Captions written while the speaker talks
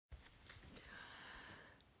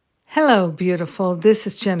Hello, beautiful. This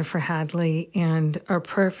is Jennifer Hadley, and our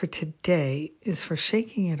prayer for today is for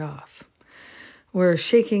shaking it off. We're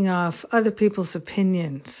shaking off other people's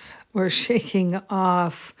opinions. We're shaking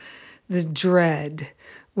off the dread.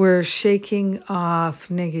 We're shaking off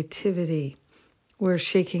negativity. We're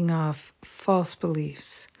shaking off false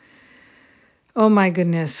beliefs. Oh my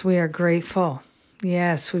goodness, we are grateful.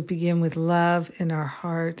 Yes, we begin with love in our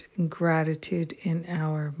heart and gratitude in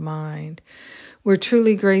our mind. We're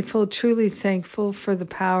truly grateful, truly thankful for the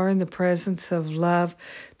power and the presence of love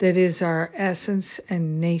that is our essence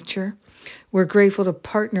and nature. We're grateful to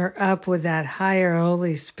partner up with that higher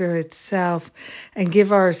Holy Spirit self and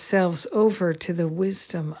give ourselves over to the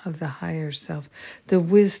wisdom of the higher self. The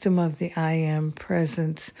wisdom of the I Am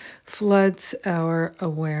presence floods our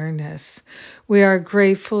awareness. We are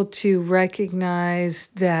grateful to recognize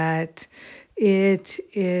that it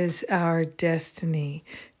is our destiny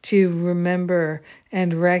to remember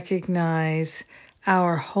and recognize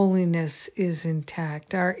our holiness is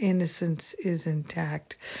intact. Our innocence is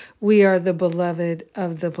intact. We are the beloved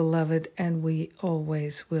of the beloved, and we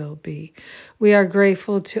always will be. We are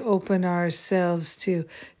grateful to open ourselves to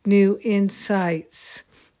new insights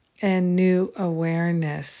and new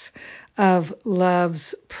awareness of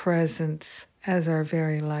love's presence as our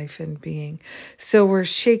very life and being. So we're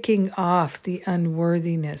shaking off the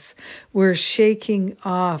unworthiness. We're shaking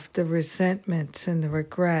off the resentments and the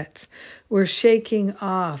regrets. We're shaking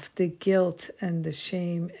off the guilt and the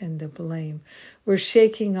shame and the blame. We're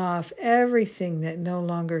shaking off everything that no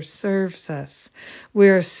longer serves us. We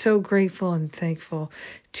are so grateful and thankful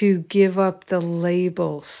to give up the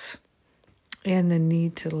labels and the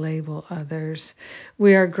need to label others.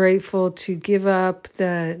 We are grateful to give up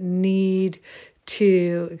the need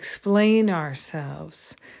to explain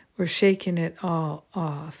ourselves. We're shaking it all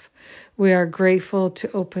off. We are grateful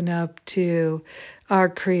to open up to our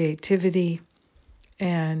creativity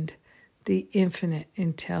and the infinite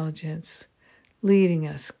intelligence leading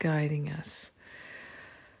us, guiding us.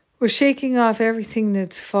 We're shaking off everything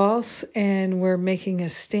that's false, and we're making a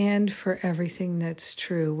stand for everything that's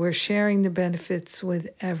true. We're sharing the benefits with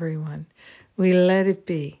everyone. We let it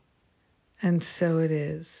be, and so it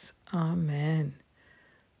is. Amen.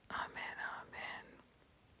 Amen. Amen.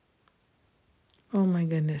 Oh my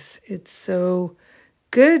goodness. It's so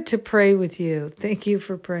good to pray with you. Thank you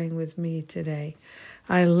for praying with me today.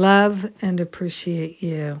 I love and appreciate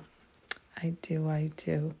you. I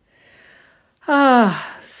do.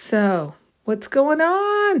 So what's going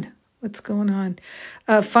on?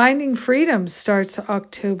 Finding Freedom starts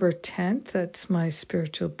October 10th. That's my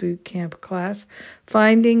spiritual boot camp class.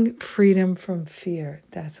 Finding freedom from fear.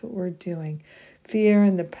 That's what we're doing. Fear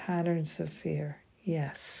and the patterns of fear.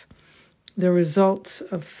 Yes. The results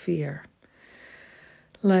of fear.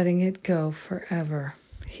 Letting it go forever.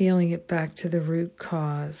 Healing it back to the root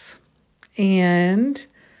cause. And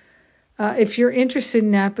if you're interested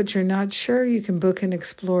in that, but you're not sure, you can book an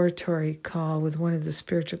exploratory call with one of the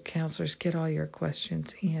spiritual counselors. Get all your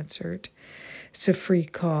questions answered. It's a free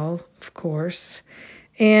call, of course.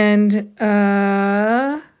 And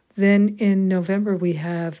then in November, we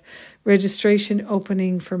have registration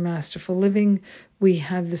opening for Masterful Living. We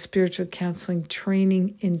have the Spiritual Counseling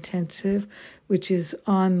Training Intensive, which is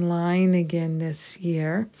online again this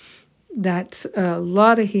year. That's a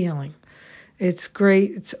lot of healing. It's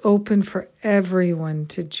great. It's open for everyone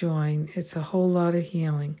to join. It's a whole lot of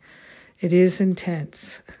healing. It is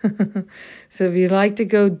intense. So if you'd like to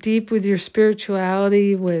go deep with your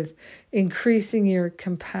spirituality, with increasing your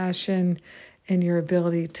compassion and your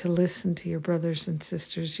ability to listen to your brothers and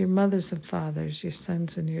sisters, your mothers and fathers, your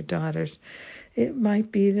sons and your daughters, it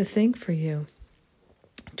might be the thing for you.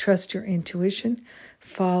 Trust your intuition.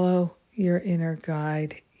 Follow your inner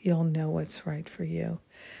guide. You'll know what's right for you.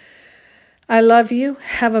 I love you.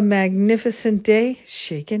 Have a magnificent day.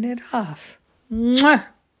 Shaking it off. Mwah!